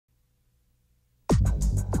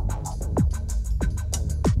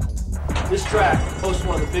This track hosts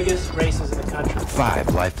one of the biggest races in the country.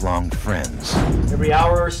 5 lifelong friends Every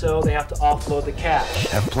hour or so, they have to offload the cash.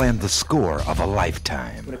 have planned the score of a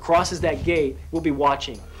lifetime. When it crosses that gate, we'll be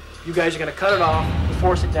watching. You guys are gonna cut it off and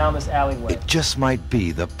force it down this alleyway. It just might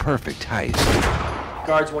be the perfect heist.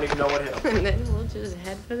 Guards won't even know what hit. And then we'll just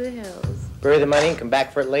head for the hills. Bury the money and come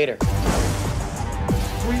back for it later.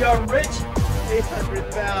 We are rich. 800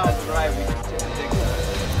 pounds. That's right, we just did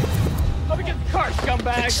Let me get the car,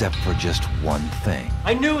 scumbag. Except for just one thing.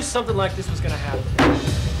 I knew something like this was gonna happen.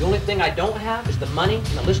 The only thing I don't have is the money and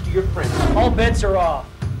the list of your friends. All bets are off.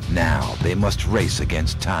 Now they must race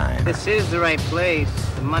against time This is the right place.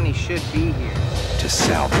 The money should be here. to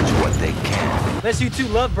salvage what they can. Unless you two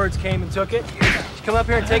lovebirds came and took it. Did you come up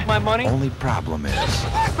here and take my money? Only problem is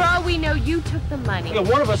For all we know, you took the money. Yeah,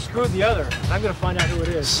 one of us screwed the other. I'm gonna find out who it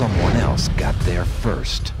is. someone else got there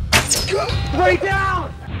first. Lay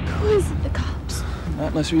down! Who is it? The cops?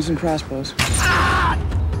 Not unless you're using crossbows. He's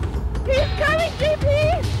coming,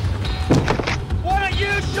 GP! Why don't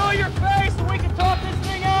you show your face so we can talk this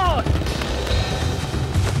thing out?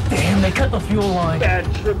 Damn, they cut the fuel line. Bad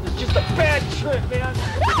trip. It's just a bad trip, man.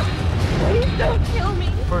 Please don't kill me.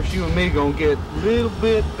 First, you and me gonna get a little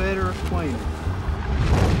bit better acquainted.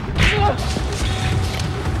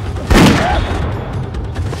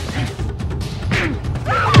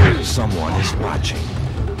 Someone is watching.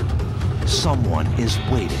 Someone is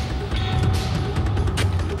waiting.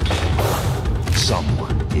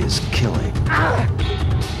 Someone is killing.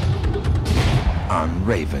 On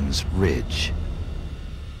Raven's Ridge.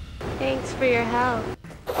 Thanks for your help.